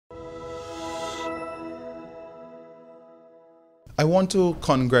I want to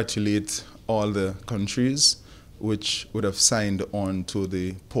congratulate all the countries which would have signed on to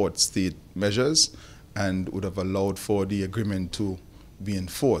the port state measures and would have allowed for the agreement to be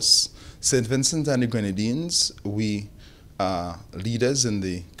enforced. St. Vincent and the Grenadines, we are leaders in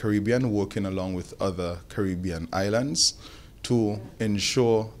the Caribbean working along with other Caribbean islands to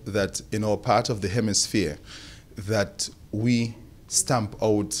ensure that in our part of the hemisphere that we stamp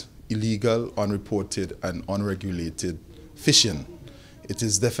out illegal, unreported and unregulated fishing. It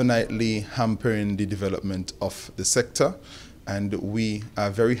is definitely hampering the development of the sector, and we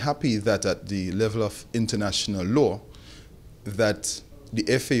are very happy that at the level of international law that the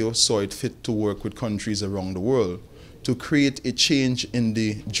FAO saw it fit to work with countries around the world to create a change in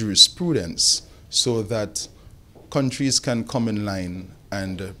the jurisprudence so that countries can come in line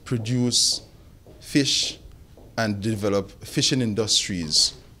and produce fish and develop fishing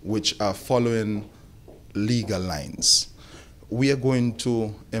industries which are following legal lines. We are going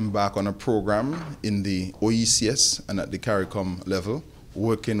to embark on a program in the OECS and at the CARICOM level,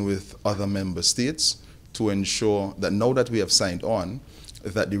 working with other member states to ensure that now that we have signed on,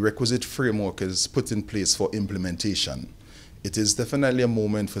 that the requisite framework is put in place for implementation. It is definitely a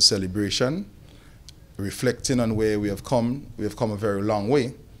moment for celebration, reflecting on where we have come. We have come a very long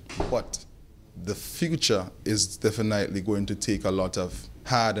way, but the future is definitely going to take a lot of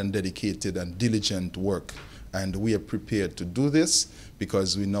hard and dedicated and diligent work. And we are prepared to do this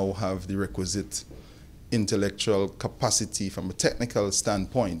because we now have the requisite intellectual capacity from a technical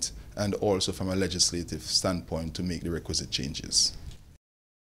standpoint and also from a legislative standpoint to make the requisite changes.